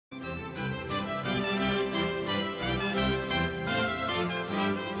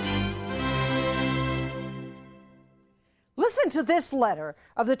Listen to this letter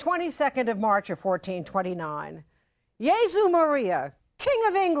of the 22nd of March of 1429. Jesu Maria, King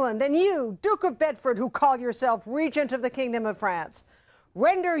of England, and you, Duke of Bedford, who call yourself Regent of the Kingdom of France,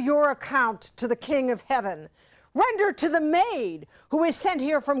 render your account to the King of Heaven. Render to the maid who is sent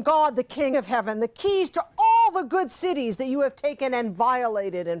here from God, the King of Heaven, the keys to all the good cities that you have taken and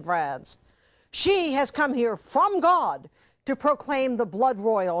violated in France. She has come here from God to proclaim the blood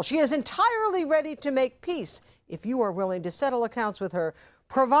royal. She is entirely ready to make peace if you are willing to settle accounts with her,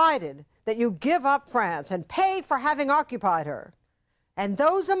 provided that you give up France and pay for having occupied her. And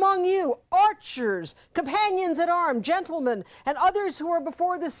those among you, archers, companions at arms, gentlemen, and others who are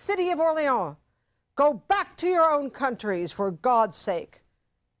before the city of Orleans, go back to your own countries for God's sake.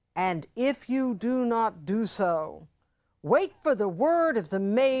 And if you do not do so, wait for the word of the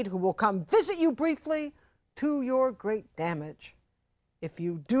maid who will come visit you briefly to your great damage. If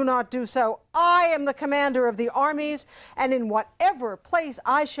you do not do so, I am the commander of the armies, and in whatever place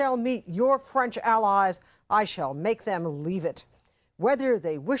I shall meet your French allies, I shall make them leave it. Whether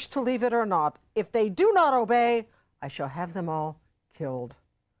they wish to leave it or not, if they do not obey, I shall have them all killed.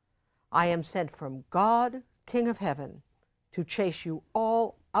 I am sent from God, King of Heaven, to chase you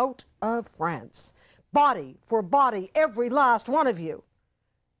all out of France, body for body, every last one of you.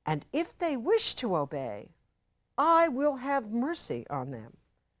 And if they wish to obey, I will have mercy on them.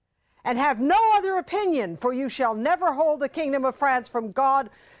 And have no other opinion, for you shall never hold the kingdom of France from God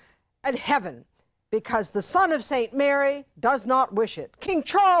and heaven, because the Son of St. Mary does not wish it. King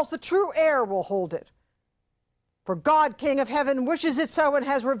Charles, the true heir, will hold it. For God, King of Heaven, wishes it so and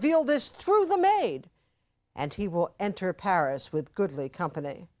has revealed this through the maid, and he will enter Paris with goodly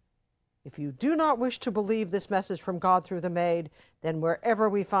company. If you do not wish to believe this message from God through the maid, then wherever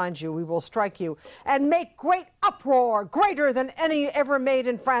we find you, we will strike you and make great uproar, greater than any ever made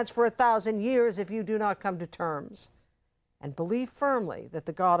in France for 1,000 years, if you do not come to terms. And believe firmly that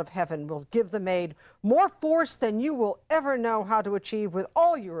the God of heaven will give the maid more force than you will ever know how to achieve with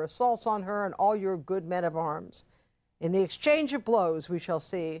all your assaults on her and all your good men of arms. In the exchange of blows, we shall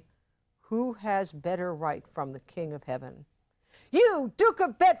see who has better right from the King of Heaven. You, Duke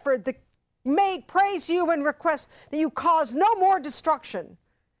of Bedford, the maid prays you and requests that you cause no more destruction.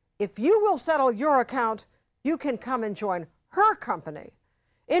 If you will settle your account, you can come and join her company,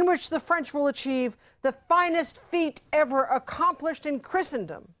 in which the French will achieve the finest feat ever accomplished in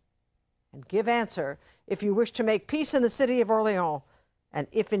Christendom. And give answer if you wish to make peace in the city of Orleans, and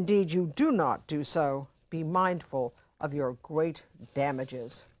if indeed you do not do so, be mindful of your great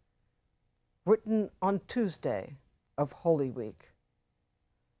damages. Written on Tuesday of Holy Week.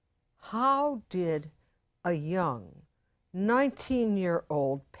 How did a young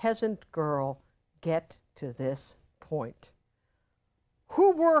 19-year-old peasant girl get to this point?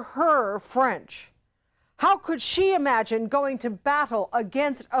 Who were her French? How could she imagine going to battle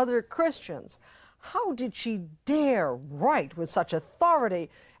against other Christians? How did she dare write with such authority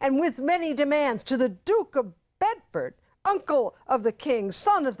and with many demands to the Duke of Bedford, uncle of the king,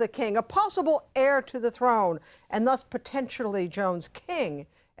 son of the king, a possible heir to the throne, and thus potentially Joan's king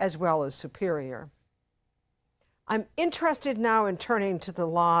as well as superior? I'm interested now in turning to the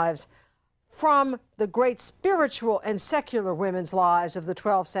lives from the great spiritual and secular women's lives of the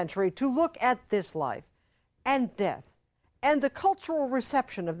 12th century to look at this life and death and the cultural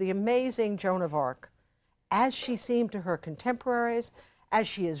reception of the amazing Joan of Arc as she seemed to her contemporaries, as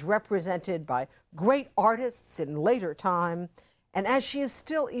she is represented by great artists in later time, and as she is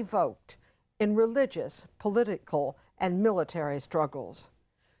still evoked in religious, political, and military struggles.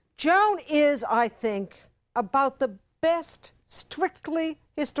 Joan is, I think, about the best strictly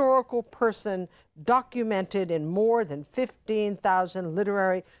historical person documented in more than 15,000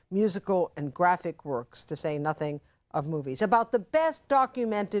 literary, musical, and graphic works, to say nothing of movies. About the best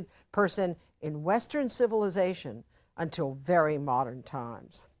documented person in Western civilization until very modern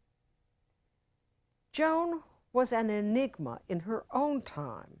times. Joan was an enigma in her own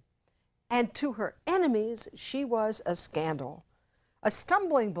time, and to her enemies she was a scandal, a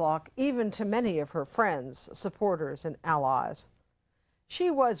stumbling block even to many of her friends, supporters, and allies.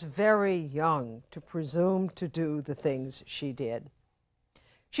 She was very young to presume to do the things she did.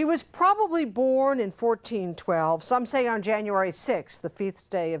 She was probably born in 1412, some say on January 6th, the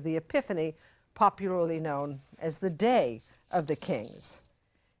feast day of the Epiphany, popularly known as the Day of the Kings.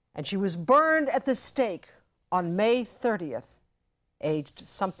 And she was burned at the stake on May 30th, aged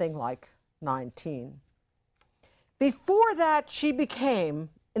something like 19. Before that, she became,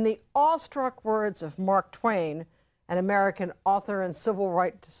 in the awestruck words of Mark Twain, an American author and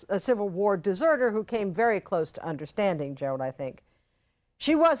Civil War deserter who came very close to understanding Joan, I think.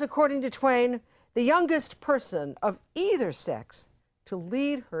 She was, according to Twain, the youngest person of either sex to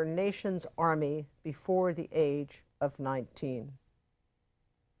lead her nation's army before the age of 19.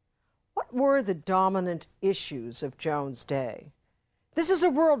 What were the dominant issues of Joan's day? This is a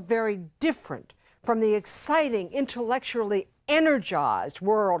world very different from the exciting, intellectually energized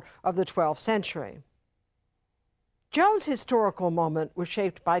world of the 12th century. Joan's historical moment was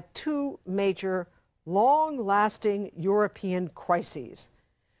shaped by two major, long-lasting European crises,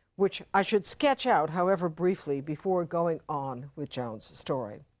 which I should sketch out, however briefly, before going on with Joan's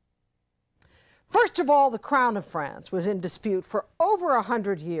story. First of all, the crown of France was in dispute for over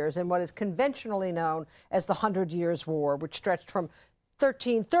 100 years in what is conventionally known as the 100 Years' War, which stretched from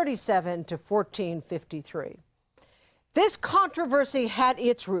 1337 to 1453. This controversy had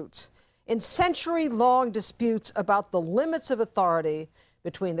its roots in century-long disputes about the limits of authority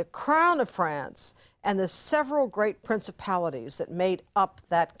between the crown of France and the several great principalities that made up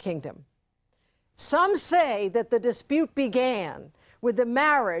that kingdom. Some say that the dispute began with the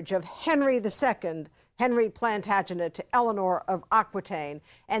marriage of Henry II, Henry Plantagenet, to Eleanor of Aquitaine,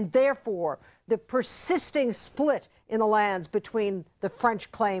 and therefore the persisting split in the lands between the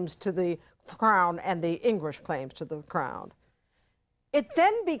French claims to the crown and the English claims to the crown. It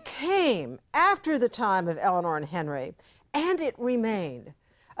then became, after the time of Eleanor and Henry, and it remained,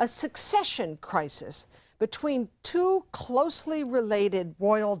 a succession crisis between two closely related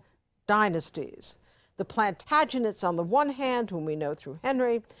royal dynasties, the Plantagenets on the one hand, whom we know through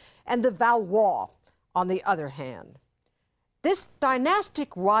Henry, and the Valois on the other hand. This dynastic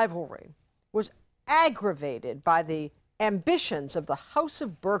rivalry was aggravated by the ambitions of the House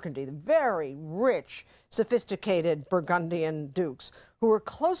of Burgundy, the very rich, sophisticated Burgundian dukes, who were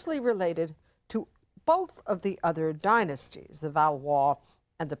closely related to both of the other dynasties, the Valois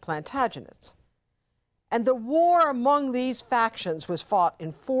and the Plantagenets. And the war among these factions was fought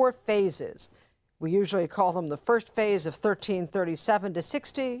in four phases. We usually call them the first phase of 1337 to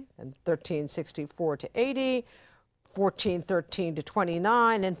 60, and 1364 to 80, 1413 to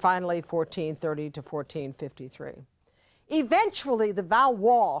 29, and finally 1430 to 1453. Eventually, the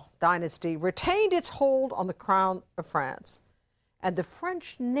Valois dynasty retained its hold on the crown of France, and the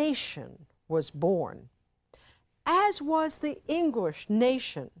French nation was born, as was the English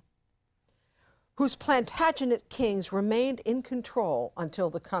nation, whose Plantagenet kings remained in control until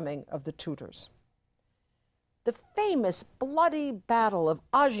the coming of the Tudors. The famous bloody Battle of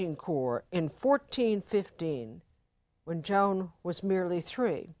Agincourt in 1415, when Joan was merely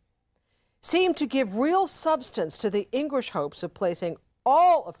 3, seemed to give real substance to the English hopes of placing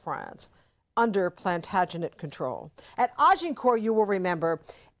all of France under Plantagenet control. At Agincourt, you will remember,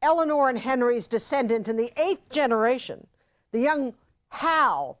 Eleanor and Henry's descendant in the 8th generation, the young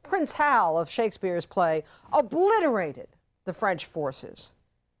Hal, Prince Hal of Shakespeare's play, obliterated the French forces.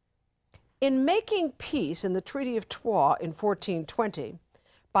 In making peace in the Treaty of Troyes in 1420,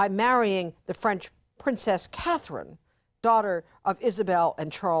 by marrying the French Princess Catherine, daughter of Isabel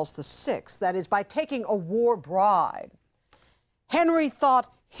and Charles VI, that is, by taking a war bride, Henry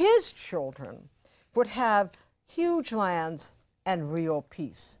thought his children would have huge lands and real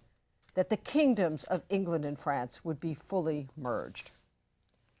peace, that the kingdoms of England and France would be fully merged.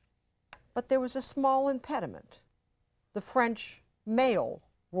 But there was a small impediment: the French male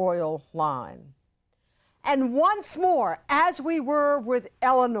royal line. And once more, as we were with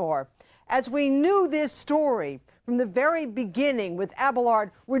Eleanor, as we knew this story from the very beginning with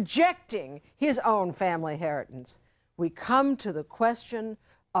Abelard rejecting his own family inheritance, we come to the question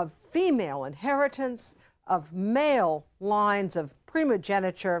of female inheritance, of male lines of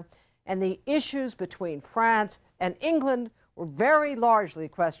primogeniture, and the issues between France and England were very largely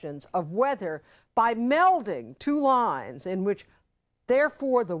questions of whether, by melding two lines in which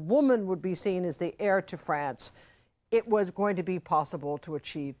therefore the woman would be seen as the heir to France, it was going to be possible to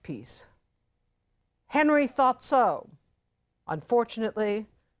achieve peace. Henry thought so. Unfortunately,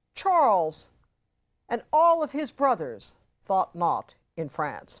 Charles and all of his brothers thought not in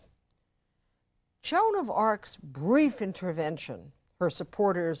France. Joan of Arc's brief intervention, her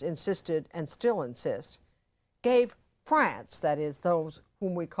supporters insisted and still insist, gave France, that is, those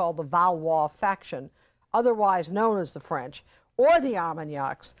whom we call the Valois faction, otherwise known as the French, or the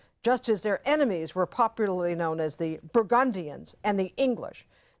Armagnacs, just as their enemies were popularly known as the Burgundians and the English.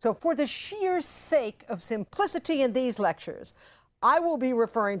 So for the sheer sake of simplicity in these lectures, I will be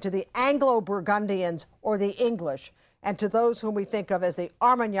referring to the Anglo-Burgundians or the English, and to those whom we think of as the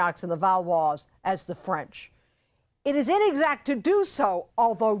Armagnacs and the Valois as the French. It is inexact to do so,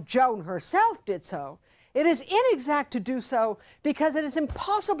 although Joan herself did so. It is inexact to do so because it is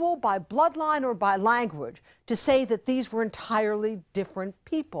impossible by bloodline or by language to say that these were entirely different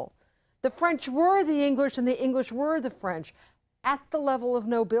people. The French were the English and the English were the French at the level of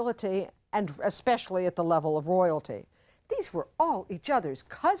nobility and especially at the level of royalty. These were all each other's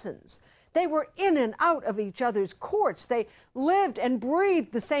cousins. They were in and out of each other's courts. They lived and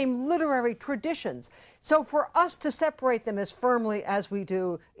breathed the same literary traditions. So for us to separate them as firmly as we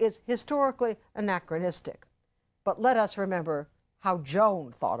do is historically anachronistic. But let us remember how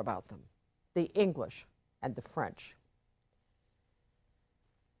Joan thought about them, the English and the French.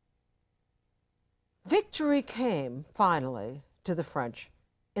 Victory came, finally, to the French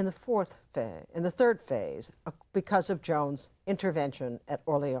in the third phase, because of Joan's intervention at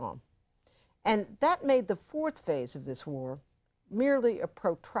Orléans. And that made the fourth phase of this war merely a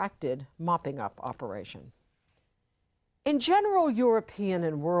protracted mopping-up operation. In general European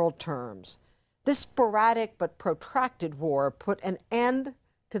and world terms, this sporadic but protracted war put an end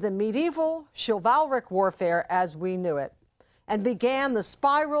to the medieval chivalric warfare as we knew it, and began the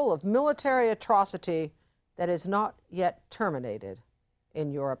spiral of military atrocity that is not yet terminated in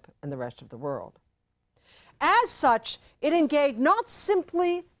Europe and the rest of the world. As such, it engaged not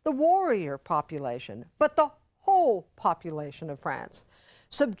simply the warrior population, but the whole population of France,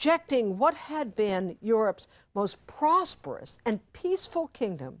 subjecting what had been Europe's most prosperous and peaceful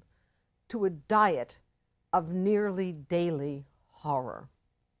kingdom to a diet of nearly daily horror.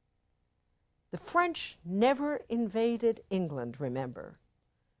 The French never invaded England, remember,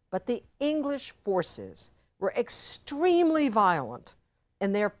 but the English forces were extremely violent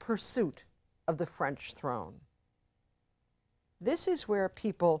in their pursuit of the French throne. This is where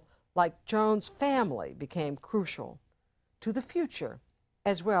people like Joan's family became crucial to the future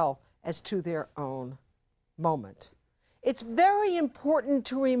as well as to their own moment. It's very important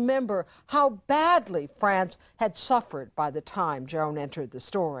to remember how badly France had suffered by the time Joan entered the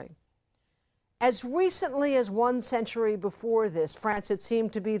story. As recently as 1 century before this, France had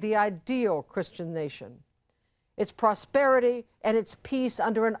seemed to be the ideal Christian nation. Its prosperity and its peace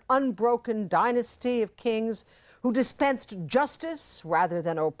under an unbroken dynasty of kings who dispensed justice rather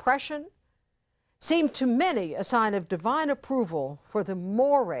than oppression seemed to many a sign of divine approval for the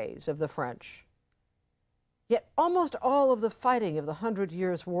mores of the French. Yet almost all of the fighting of the 100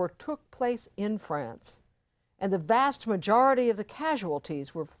 Years' War took place in France, and the vast majority of the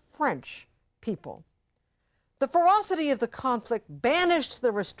casualties were French people. The ferocity of the conflict banished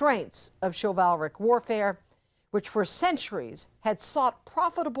the restraints of chivalric warfare, which for centuries had sought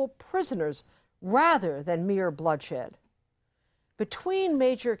profitable prisoners rather than mere bloodshed. Between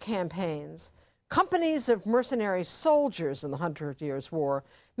major campaigns, companies of mercenary soldiers in the 100 Years' War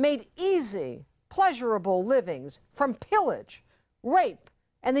made easy, pleasurable livings from pillage, rape,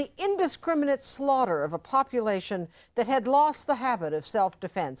 and the indiscriminate slaughter of a population that had lost the habit of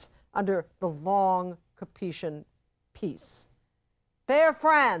self-defense under the long Capetian peace. Fair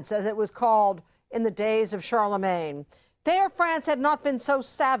France, as it was called in the days of Charlemagne, fair France had not been so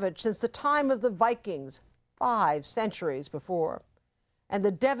savage since the time of the Vikings 5 centuries before, and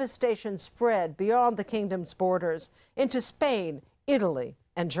the devastation spread beyond the kingdom's borders into Spain, Italy,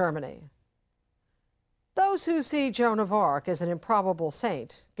 and Germany. Those who see Joan of Arc as an improbable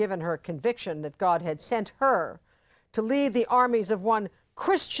saint, given her conviction that God had sent her to lead the armies of one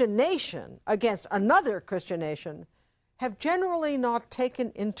Christian nation against another Christian nation, have generally not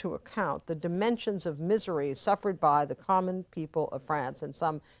taken into account the dimensions of misery suffered by the common people of France and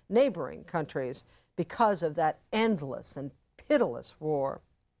some neighboring countries because of that endless and pitiless war.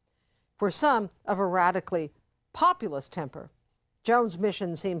 For some of a radically populist temper, Joan's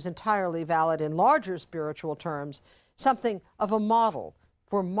mission seems entirely valid in larger spiritual terms, something of a model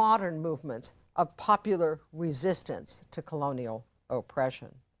for modern movements of popular resistance to colonial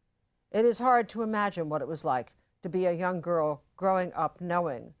oppression. It is hard to imagine what it was like to be a young girl growing up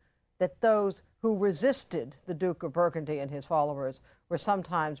knowing that those who resisted the Duke of Burgundy and his followers were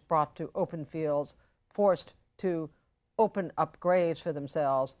sometimes brought to open fields, forced to open up graves for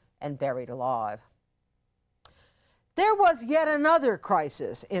themselves, and buried alive. There was yet another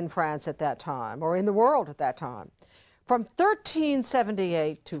crisis in France at that time, or in the world at that time. From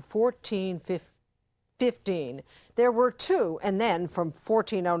 1378 to 1415, there were 2, and then from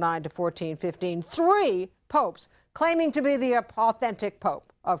 1409 to 1415, 3 popes claiming to be the authentic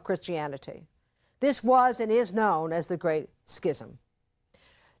pope of Christianity. This was and is known as the Great Schism.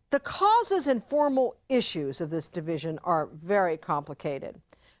 The causes and formal issues of this division are very complicated,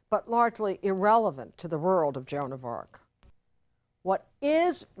 but largely irrelevant to the world of Joan of Arc. What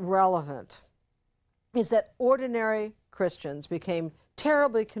is relevant is that ordinary Christians became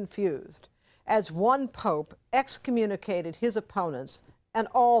terribly confused as one pope excommunicated his opponents and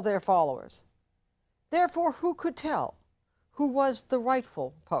all their followers. Therefore, who could tell who was the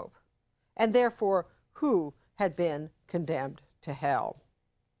rightful pope? and therefore who had been condemned to hell.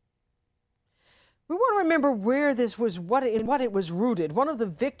 We want to remember where this was, in what it was rooted. One of the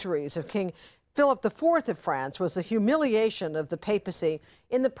victories of King Philip IV of France was the humiliation of the papacy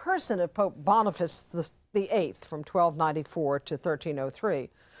in the person of Pope Boniface VIII from 1294 to 1303,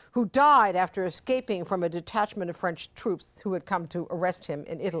 who died after escaping from a detachment of French troops who had come to arrest him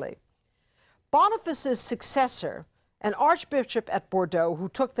in Italy. Boniface's successor, an archbishop at Bordeaux who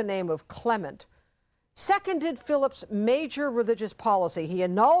took the name of Clement, seconded Philip's major religious policy. He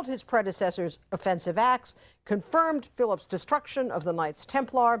annulled his predecessor's offensive acts, confirmed Philip's destruction of the Knights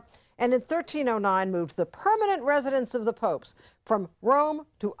Templar, and in 1309 moved the permanent residence of the popes from Rome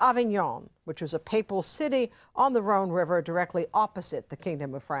to Avignon, which was a papal city on the Rhone River directly opposite the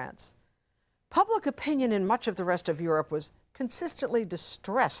Kingdom of France. Public opinion in much of the rest of Europe was consistently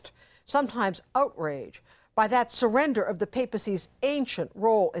distressed, sometimes outraged, by that surrender of the papacy's ancient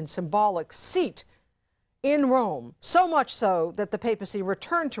role and symbolic seat in Rome, so much so that the papacy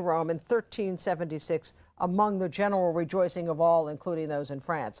returned to Rome in 1376 among the general rejoicing of all, including those in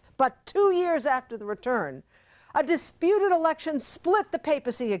France. But 2 years after the return, a disputed election split the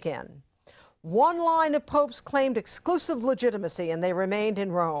papacy again. One line of popes claimed exclusive legitimacy, and they remained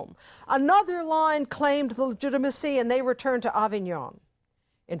in Rome. Another line claimed the legitimacy, and they returned to Avignon.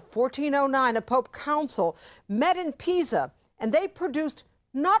 In 1409, a Pope Council met in Pisa, and they produced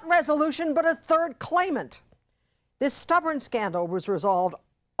not resolution, but a third claimant. This stubborn scandal was resolved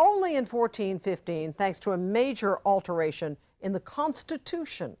only in 1415, thanks to a major alteration in the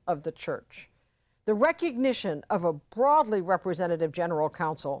constitution of the Church, the recognition of a broadly representative general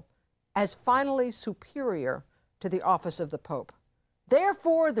council as finally superior to the office of the Pope.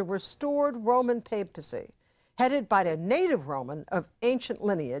 Therefore, the restored Roman papacy, headed by a native Roman of ancient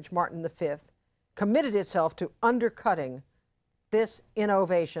lineage, Martin V, committed itself to undercutting this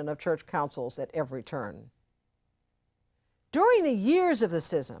innovation of church councils at every turn. During the years of the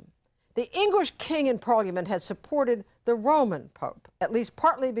schism, the English king and parliament had supported the Roman pope, at least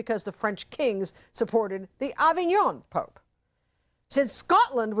partly because the French kings supported the Avignon pope. Since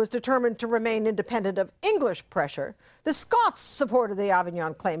Scotland was determined to remain independent of English pressure, the Scots supported the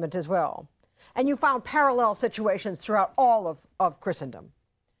Avignon claimant as well. And you found parallel situations throughout all of Christendom.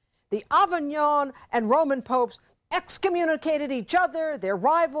 The Avignon and Roman popes excommunicated each other, their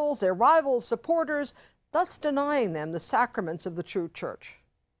rivals' supporters, thus denying them the sacraments of the true church.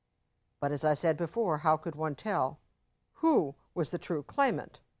 But as I said before, how could one tell who was the true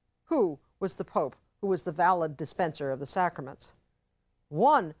claimant? Who was the pope who was the valid dispenser of the sacraments?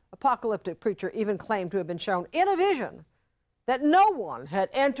 One apocalyptic preacher even claimed to have been shown in a vision that no one had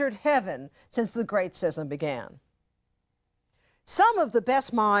entered heaven since the Great Schism began. Some of the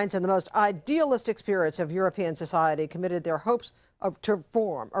best minds and the most idealistic spirits of European society committed their hopes of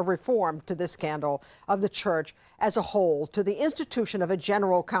reform to this scandal of the Church as a whole, to the institution of a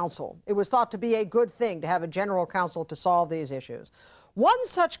general council. It was thought to be a good thing to have a general council to solve these issues. One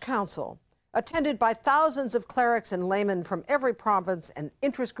such council, attended by thousands of clerics and laymen from every province and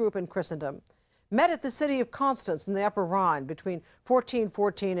interest group in Christendom, met at the city of Constance in the Upper Rhine between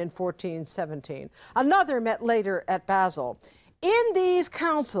 1414 and 1417. Another met later at Basel. In these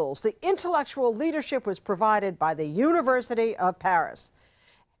councils, the intellectual leadership was provided by the University of Paris,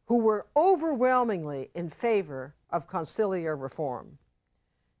 who were overwhelmingly in favor of conciliar reform.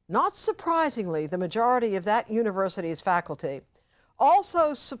 Not surprisingly, the majority of that university's faculty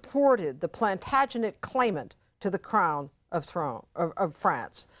also supported the Plantagenet claimant to the crown of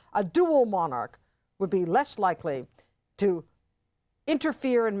France. A dual monarch would be less likely to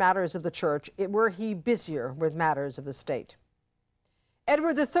interfere in matters of the church were he busier with matters of the state.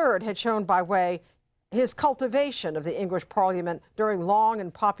 Edward III had shown by way his cultivation of the English Parliament during long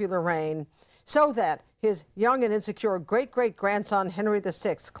and popular reign, so that his young and insecure great-great-grandson Henry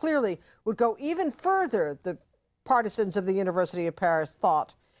VI clearly would go even further, the partisans of the University of Paris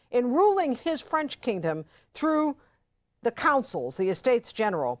thought, in ruling his French kingdom through the councils, the Estates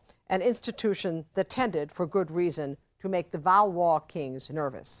General, an institution that tended, for good reason, to make the Valois kings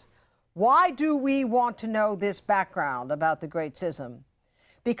nervous. Why do we want to know this background about the Great Schism?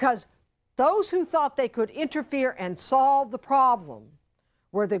 Because those who thought they could interfere and solve the problem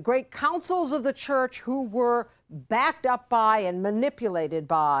were the great councils of the church, who were backed up by and manipulated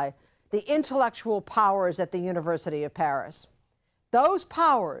by the intellectual powers at the University of Paris. Those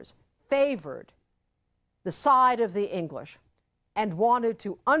powers favored the side of the English and wanted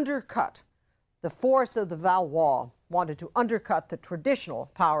to undercut the force of the Valois, wanted to undercut the traditional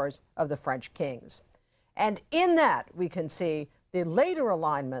powers of the French kings. And in that we can see the later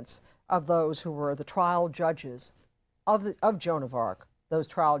alignments of those who were the trial judges of Joan of Arc, those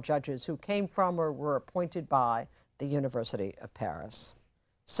trial judges who came from or were appointed by the University of Paris.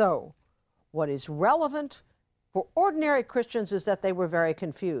 So, what is relevant for ordinary Christians is that they were very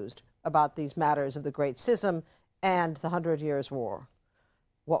confused about these matters of the Great Schism and the 100 Years' War.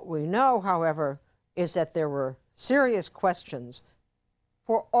 What we know, however, is that there were serious questions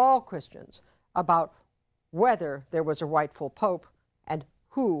for all Christians about whether there was a rightful pope and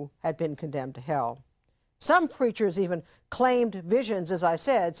who had been condemned to hell. Some preachers even claimed visions, as I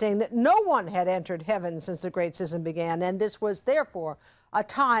said, saying that no one had entered heaven since the Great Schism began, and this was therefore a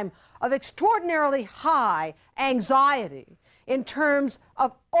time of extraordinarily high anxiety in terms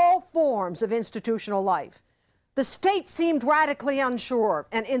of all forms of institutional life. The state seemed radically unsure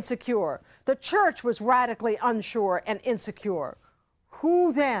and insecure. The church was radically unsure and insecure.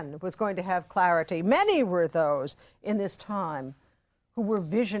 Who then was going to have clarity? Many were those in this time who were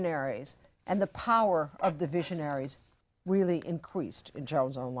visionaries, and the power of the visionaries really increased in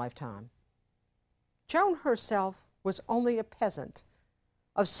Joan's own lifetime. Joan herself was only a peasant,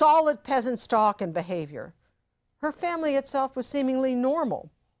 of solid peasant stock and behavior. Her family itself was seemingly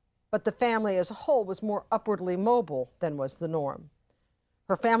normal, but the family as a whole was more upwardly mobile than was the norm.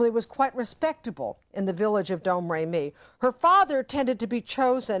 Her family was quite respectable in the village of Domremy. Her father tended to be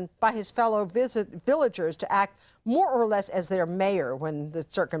chosen by his fellow villagers to act more or less as their mayor when the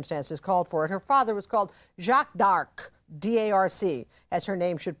circumstances called for it. Her father was called Jacques d'Arc, D-A-R-C, as her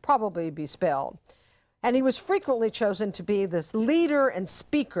name should probably be spelled. And he was frequently chosen to be this leader and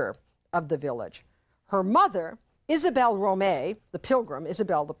speaker of the village. Her mother, Isabel the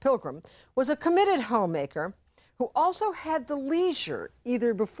Pilgrim, was a committed homemaker who also had the leisure,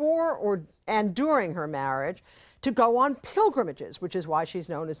 either before and during her marriage, to go on pilgrimages, which is why she's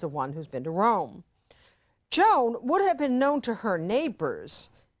known as the one who's been to Rome. Joan would have been known to her neighbors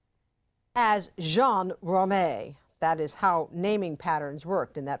as Jeanne Rome. That is how naming patterns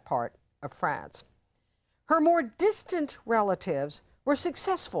worked in that part of France. Her more distant relatives were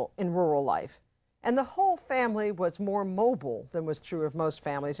successful in rural life, and the whole family was more mobile than was true of most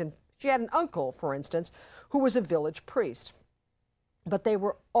families. And she had an uncle, for instance, who was a village priest. But they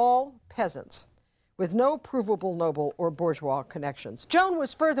were all peasants, with no provable noble or bourgeois connections. Joan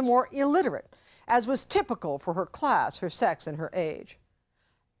was furthermore illiterate, as was typical for her class, her sex, and her age.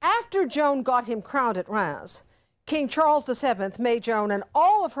 After Joan got him crowned at Reims, King Charles VII made Joan and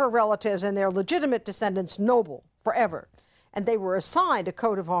all of her relatives and their legitimate descendants noble forever, and they were assigned a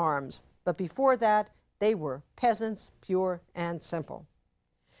coat of arms. But before that, they were peasants, pure and simple.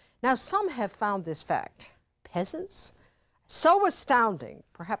 Now, some have found this fact, peasants, so astounding,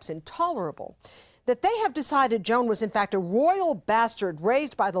 perhaps intolerable, that they have decided Joan was in fact a royal bastard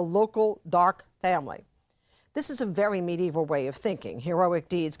raised by the local dark family. This is a very medieval way of thinking. Heroic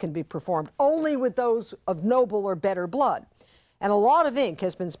deeds can be performed only with those of noble or better blood, and a lot of ink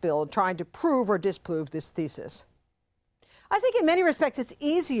has been spilled trying to prove or disprove this thesis. I think in many respects it's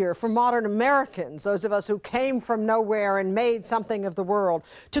easier for modern Americans, those of us who came from nowhere and made something of the world,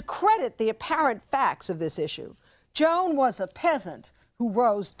 to credit the apparent facts of this issue. Joan was a peasant who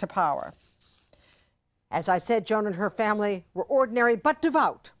rose to power. As I said, Joan and her family were ordinary but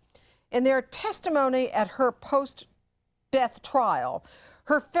devout. In their testimony at her post-death trial,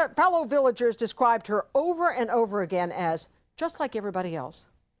 her fellow villagers described her over and over again as just like everybody else,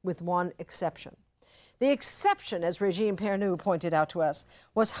 with one exception. The exception, as Regine Pernoud pointed out to us,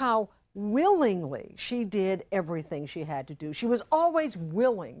 was how willingly she did everything she had to do. She was always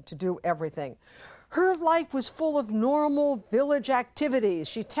willing to do everything. Her life was full of normal village activities.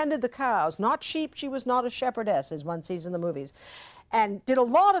 She tended the cows, not sheep. She was not a shepherdess, as one sees in the movies, and did a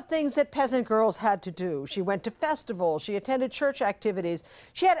lot of things that peasant girls had to do. She went to festivals. She attended church activities.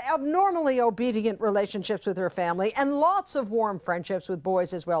 She had abnormally obedient relationships with her family and lots of warm friendships with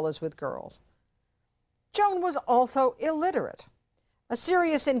boys as well as with girls. Joan was also illiterate, a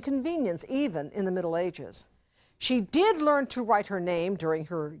serious inconvenience even in the Middle Ages. She did learn to write her name during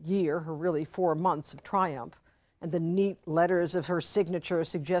her really 4 months of triumph, and the neat letters of her signature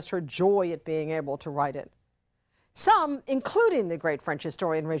suggest her joy at being able to write it. Some, including the great French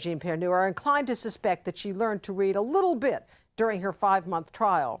historian Regine Pernoud, are inclined to suspect that she learned to read a little bit during her 5-month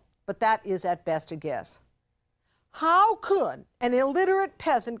trial, but that is at best a guess. How could an illiterate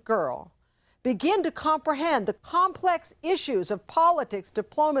peasant girl begin to comprehend the complex issues of politics,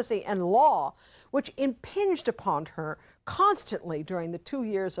 diplomacy, and law which impinged upon her constantly during the 2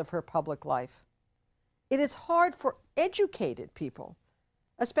 years of her public life? It is hard for educated people,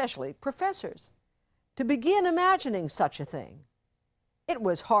 especially professors, to begin imagining such a thing. It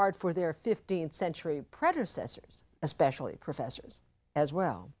was hard for their 15th century predecessors, especially professors, as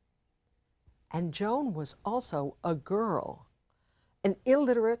well. And Joan was also a girl. an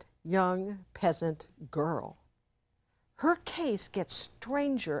illiterate young peasant girl. Her case gets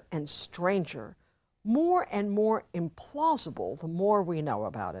stranger and stranger, more and more implausible the more we know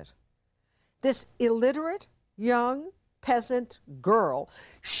about it. This illiterate young peasant girl,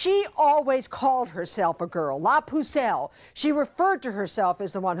 she always called herself a girl, la pucelle. She referred to herself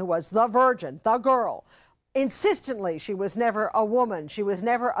as the one who was the virgin, the girl. Insistently, she was never a woman. She was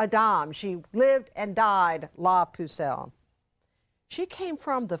never a dame. She lived and died la pucelle. She came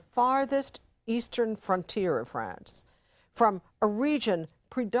from the farthest eastern frontier of France, from a region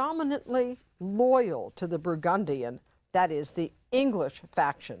predominantly loyal to the Burgundian, that is, the English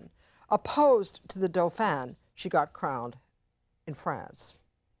faction. Opposed to the Dauphin, she got crowned in France.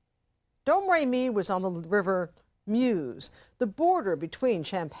 Domremy was on the river Meuse, the border between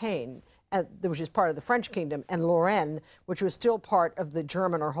Champagne, which is part of the French kingdom, and Lorraine, which was still part of the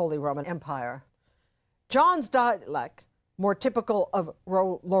German or Holy Roman Empire. John's dialect, more typical of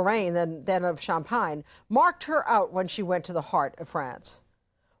Lorraine than of Champagne, marked her out when she went to the heart of France.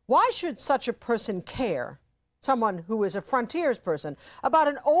 Why should such a person care, someone who is a frontiers person, about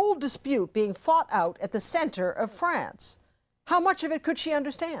an old dispute being fought out at the center of France? How much of it could she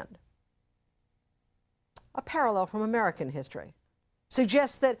understand? A parallel from American history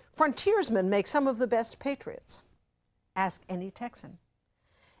suggests that frontiersmen make some of the best patriots. Ask any Texan.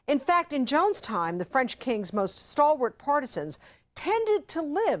 In fact, in Joan's time, the French king's most stalwart partisans tended to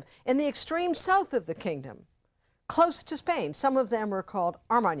live in the extreme south of the kingdom, close to Spain. Some of them were called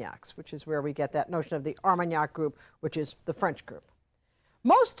Armagnacs, which is where we get that notion of the Armagnac group, which is the French group.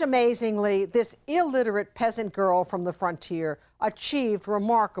 Most amazingly, this illiterate peasant girl from the frontier achieved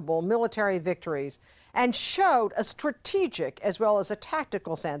remarkable military victories and showed a strategic as well as a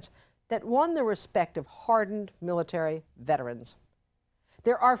tactical sense that won the respect of hardened military veterans.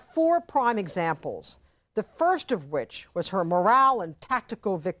 There are 4 prime examples, the first of which was her morale and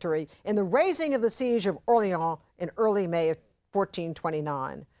tactical victory in the raising of the siege of Orleans in early May of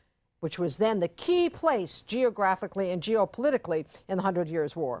 1429, which was then the key place geographically and geopolitically in the 100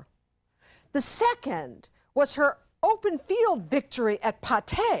 Years' War. The second was her open field victory at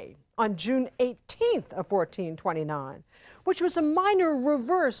Patay on June 18th of 1429, which was a minor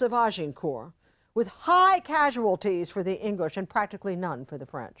reverse of Agincourt, with high casualties for the English and practically none for the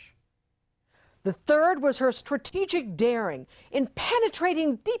French. The third was her strategic daring in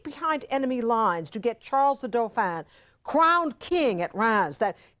penetrating deep behind enemy lines to get Charles the Dauphin crowned king at Reims,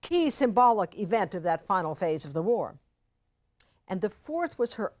 that key symbolic event of that final phase of the war. And the fourth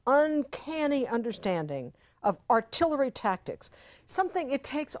was her uncanny understanding of artillery tactics, something it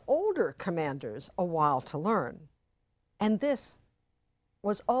takes older commanders a while to learn. And this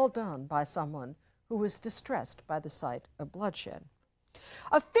was all done by someone who was distressed by the sight of bloodshed.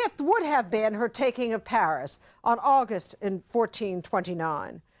 A fifth would have been her taking of Paris on August in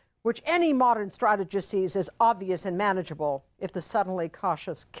 1429, which any modern strategist sees as obvious and manageable if the suddenly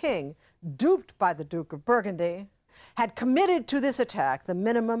cautious king, duped by the Duke of Burgundy, had committed to this attack the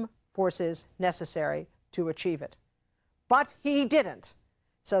minimum forces necessary to achieve it. But he didn't,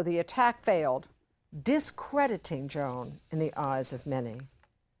 so the attack failed, discrediting Joan in the eyes of many.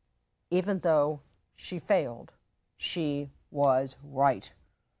 Even though she failed, she was right.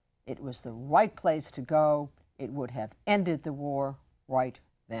 It was the right place to go. It would have ended the war right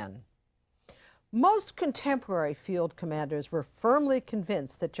then. Most contemporary field commanders were firmly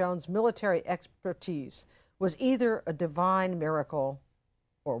convinced that Joan's military expertise was either a divine miracle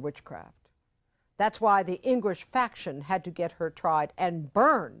or witchcraft. That's why the English faction had to get her tried and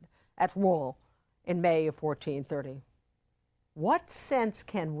burned at Rouen in May of 1430. What sense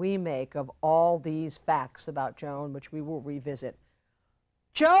can we make of all these facts about Joan, which we will revisit?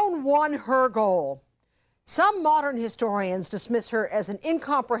 Joan won her goal. Some modern historians dismiss her as an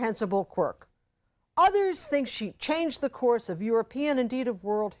incomprehensible quirk. Others think she changed the course of European, indeed of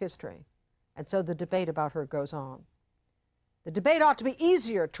world history. And so the debate about her goes on. The debate ought to be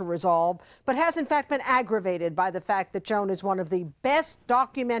easier to resolve, but has in fact been aggravated by the fact that Joan is one of the best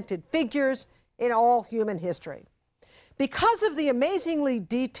documented figures in all human history. Because of the amazingly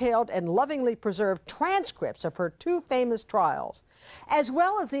detailed and lovingly preserved transcripts of her 2 famous trials, as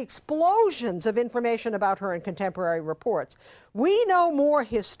well as the explosions of information about her in contemporary reports, we know more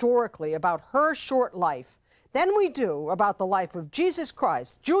historically about her short life than we do about the life of Jesus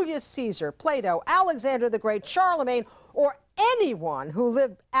Christ, Julius Caesar, Plato, Alexander the Great, Charlemagne, or anyone who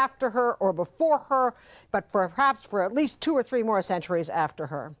lived after her or before her, but perhaps for at least 2 or 3 more centuries after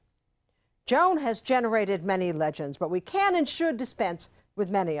her. Joan has generated many legends, but we can and should dispense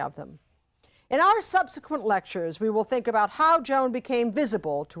with many of them. In our subsequent lectures, we will think about how Joan became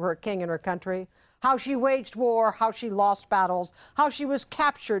visible to her king and her country, how she waged war, how she lost battles, how she was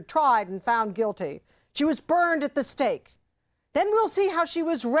captured, tried, and found guilty. She was burned at the stake. Then we'll see how she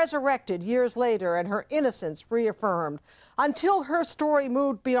was resurrected years later and her innocence reaffirmed, until her story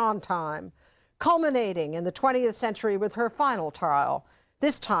moved beyond time, culminating in the 20th century with her final trial,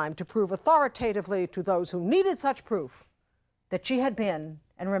 this time to prove authoritatively to those who needed such proof that she had been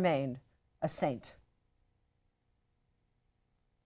and remained a saint.